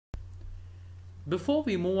Before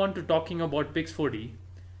we move on to talking about Pix4D,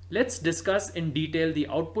 let's discuss in detail the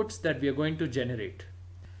outputs that we are going to generate.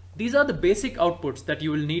 These are the basic outputs that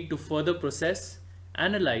you will need to further process,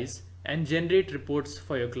 analyze, and generate reports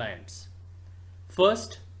for your clients.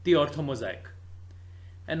 First, the Ortho Mosaic.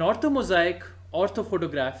 An Ortho Mosaic, ortho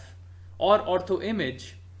photograph, or ortho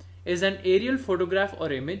image is an aerial photograph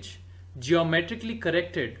or image geometrically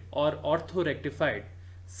corrected or ortho rectified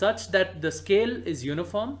such that the scale is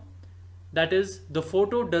uniform. That is, the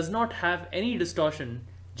photo does not have any distortion,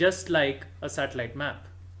 just like a satellite map.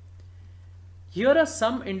 Here are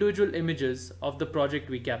some individual images of the project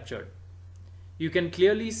we captured. You can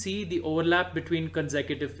clearly see the overlap between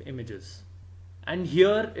consecutive images. And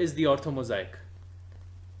here is the Ortho Mosaic.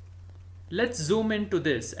 Let's zoom into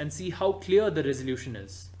this and see how clear the resolution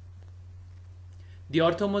is. The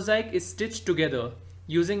Ortho Mosaic is stitched together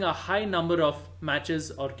using a high number of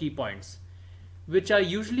matches or key points, which are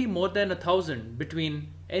usually more than 1,000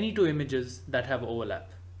 between any two images that have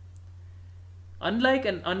overlap. Unlike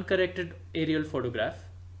an uncorrected aerial photograph,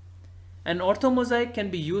 an Ortho Mosaic can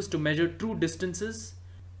be used to measure true distances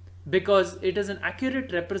because it is an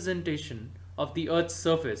accurate representation of the Earth's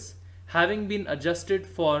surface, having been adjusted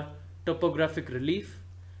for topographic relief,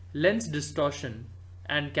 lens distortion,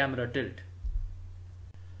 and camera tilt.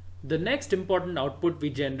 The next important output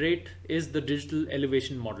we generate is the digital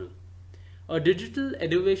elevation model. A digital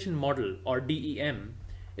elevation model, or DEM,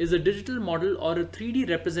 is a digital model or a 3D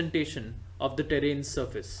representation of the terrain's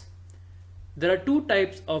surface. There are two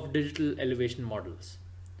types of digital elevation models.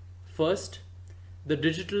 First, the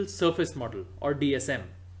digital surface model, or DSM.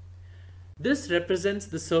 This represents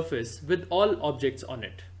the surface with all objects on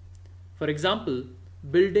it. For example,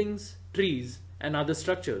 buildings, trees, and other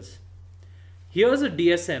structures. Here's a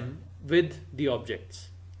DSM with the objects.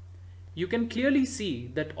 You can clearly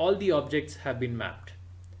see that all the objects have been mapped.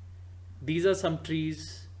 These are some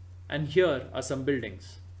trees, and here are some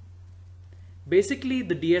buildings. Basically,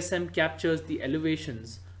 the DSM captures the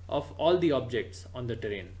elevations of all the objects on the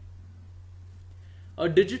terrain. A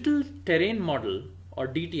digital terrain model, or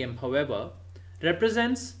DTM, however,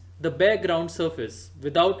 represents the bare ground surface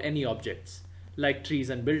without any objects, like trees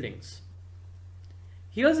and buildings.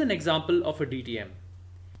 Here's an example of a DTM.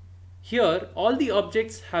 Here, all the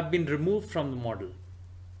objects have been removed from the model.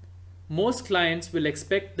 Most clients will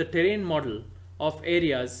expect the terrain model of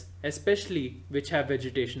areas, especially which have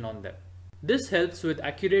vegetation on them. This helps with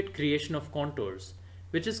accurate creation of contours,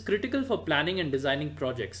 which is critical for planning and designing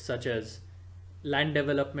projects such as land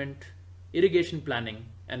development, irrigation planning,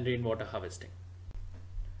 and rainwater harvesting.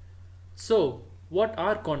 So, what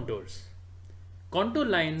are contours? Contour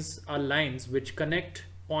lines are lines which connect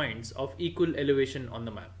points of equal elevation on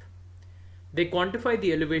the map. They quantify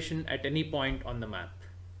the elevation at any point on the map.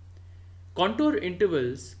 Contour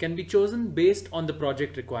intervals can be chosen based on the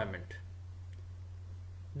project requirement.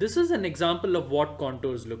 This is an example of what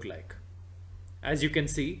contours look like. As you can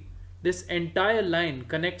see, this entire line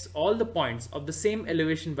connects all the points of the same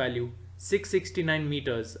elevation value 669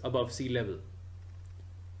 meters above sea level.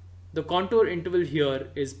 The contour interval here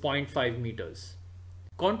is 0.5 meters.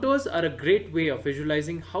 Contours are a great way of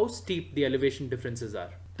visualizing how steep the elevation differences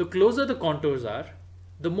are. The closer the contours are,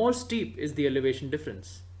 the more steep is the elevation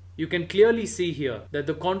difference. You can clearly see here that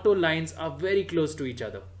the contour lines are very close to each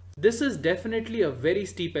other. This is definitely a very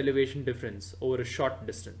steep elevation difference over a short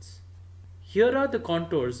distance. Here are the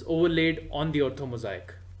contours overlaid on the Ortho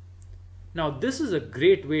Mosaic. Now this is a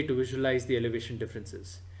great way to visualize the elevation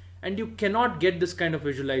differences, and you cannot get this kind of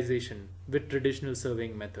visualization with traditional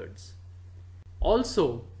surveying methods.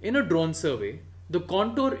 Also, in a drone survey, the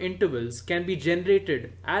contour intervals can be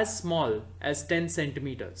generated as small as 10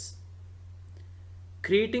 centimeters.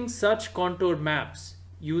 Creating such contour maps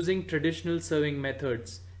using traditional surveying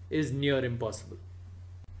methods is near impossible.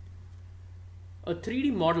 A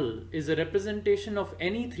 3D model is a representation of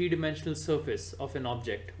any three-dimensional surface of an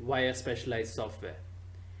object via specialized software.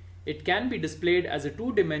 It can be displayed as a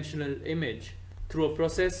two-dimensional image through a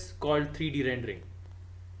process called 3D rendering.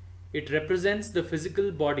 It represents the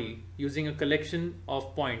physical body using a collection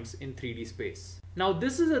of points in 3D space. Now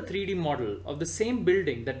this is a 3D model of the same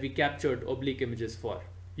building that we captured oblique images for.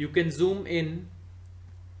 You can zoom in,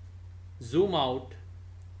 zoom out,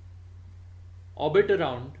 orbit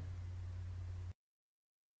around,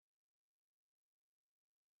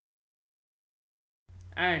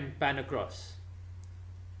 and pan across.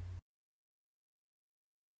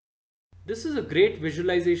 This is a great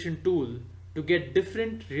visualization tool to get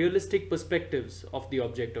different realistic perspectives of the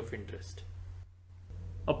object of interest.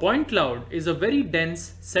 A point cloud is a very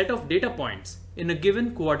dense set of data points in a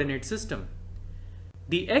given coordinate system.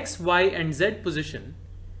 The X, Y, and Z position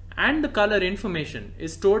and the color information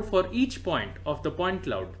is stored for each point of the point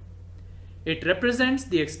cloud. It represents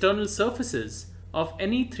the external surfaces of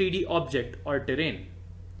any 3D object or terrain.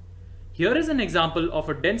 Here is an example of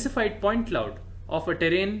a densified point cloud of a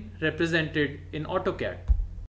terrain represented in AutoCAD.